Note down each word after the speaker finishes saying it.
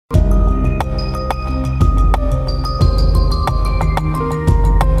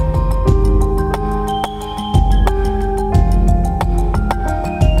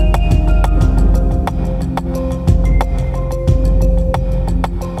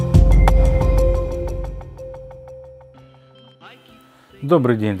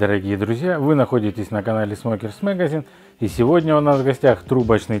Добрый день, дорогие друзья! Вы находитесь на канале Smokers Magazine, и сегодня у нас в гостях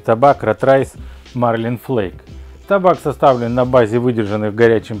трубочный табак Rattray Marlin Flake. Табак составлен на базе выдержанных в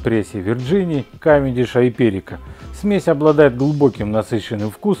горячем прессе Вирджинии, Кавендиша и Перика. Смесь обладает глубоким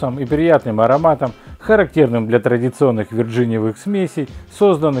насыщенным вкусом и приятным ароматом, характерным для традиционных вирджиниевых смесей,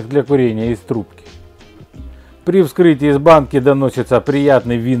 созданных для курения из трубки. При вскрытии из банки доносится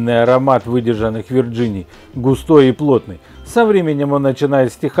приятный винный аромат выдержанных Вирджиний, густой и плотный. Со временем он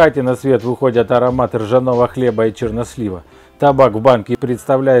начинает стихать, и на свет выходят ароматы ржаного хлеба и чернослива. Табак в банке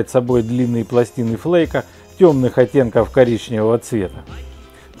представляет собой длинные пластины флейка темных оттенков коричневого цвета.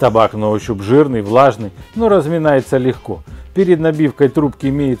 Табак на ощупь жирный, влажный, но разминается легко. Перед набивкой трубки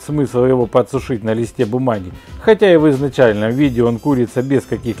имеет смысл его подсушить на листе бумаги, хотя и в изначальном виде он курится без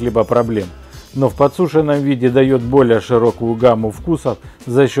каких-либо проблем. Но в подсушенном виде дает более широкую гамму вкусов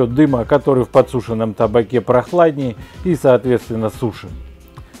за счет дыма, который в подсушенном табаке прохладнее и соответственно суше.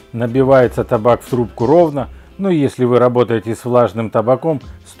 Набивается табак в трубку ровно, но если вы работаете с влажным табаком,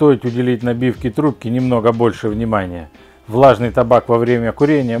 стоит уделить набивке трубки немного больше внимания. Влажный табак во время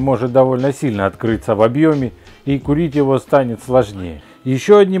курения может довольно сильно открыться в объеме, и курить его станет сложнее.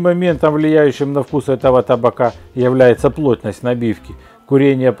 Еще одним моментом, влияющим на вкус этого табака, является плотность набивки.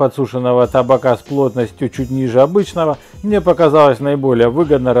 Курение подсушенного табака с плотностью чуть ниже обычного мне показалось наиболее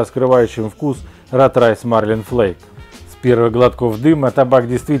выгодно раскрывающим вкус Rattray Marlin Flake. С первых глотков дыма табак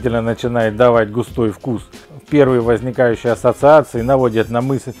действительно начинает давать густой вкус. Первые возникающие ассоциации наводят на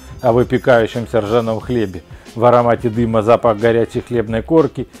мысль о выпекающемся ржаном хлебе. В аромате дыма запах горячей хлебной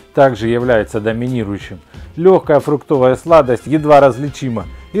корки также является доминирующим. Легкая фруктовая сладость едва различима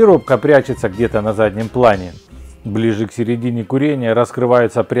и робко прячется где-то на заднем плане. Ближе к середине курения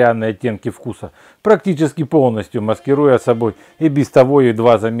раскрываются пряные оттенки вкуса, практически полностью маскируя собой и без того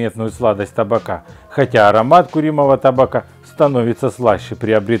едва заметную сладость табака, хотя аромат куримого табака становится слаще,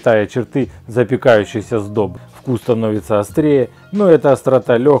 приобретая черты запекающейся сдобы. Вкус становится острее, но эта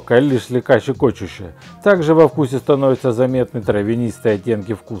острота легкая, лишь слегка щекочущая. Также во вкусе становятся заметны травянистые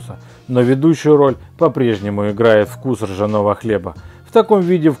оттенки вкуса, но ведущую роль по-прежнему играет вкус ржаного хлеба. В таком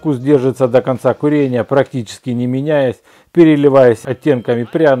виде вкус держится до конца курения, практически не меняясь, переливаясь оттенками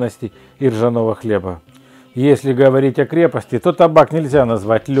пряностей и ржаного хлеба. Если говорить о крепости, то табак нельзя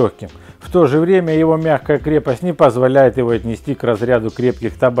назвать легким. В то же время его мягкая крепость не позволяет его отнести к разряду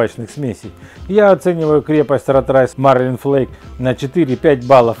крепких табачных смесей. Я оцениваю крепость Rattray Marlin Flake на 4-5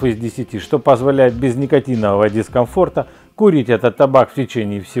 баллов из 10, что позволяет без никотинового дискомфорта курить этот табак в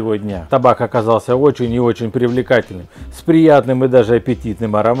течение всего дня. Табак оказался очень и очень привлекательным, с приятным и даже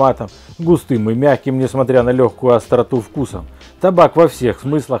аппетитным ароматом, густым и мягким, несмотря на легкую остроту вкусом. Табак во всех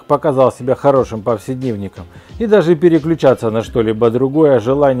смыслах показал себя хорошим повседневником, и даже переключаться на что-либо другое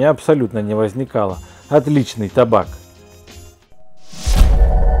желания абсолютно не возникало. Отличный табак.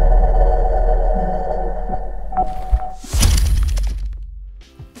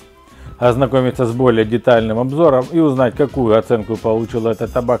 Ознакомиться с более детальным обзором и узнать, какую оценку получил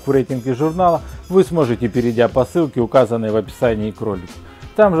этот табак в рейтинге журнала, вы сможете, перейдя по ссылке, указанной в описании к ролику.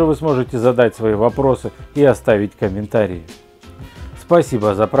 Там же вы сможете задать свои вопросы и оставить комментарии.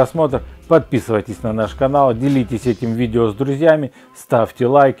 Спасибо за просмотр, подписывайтесь на наш канал, делитесь этим видео с друзьями, ставьте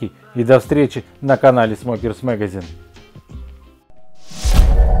лайки и до встречи на канале Smokers Magazine.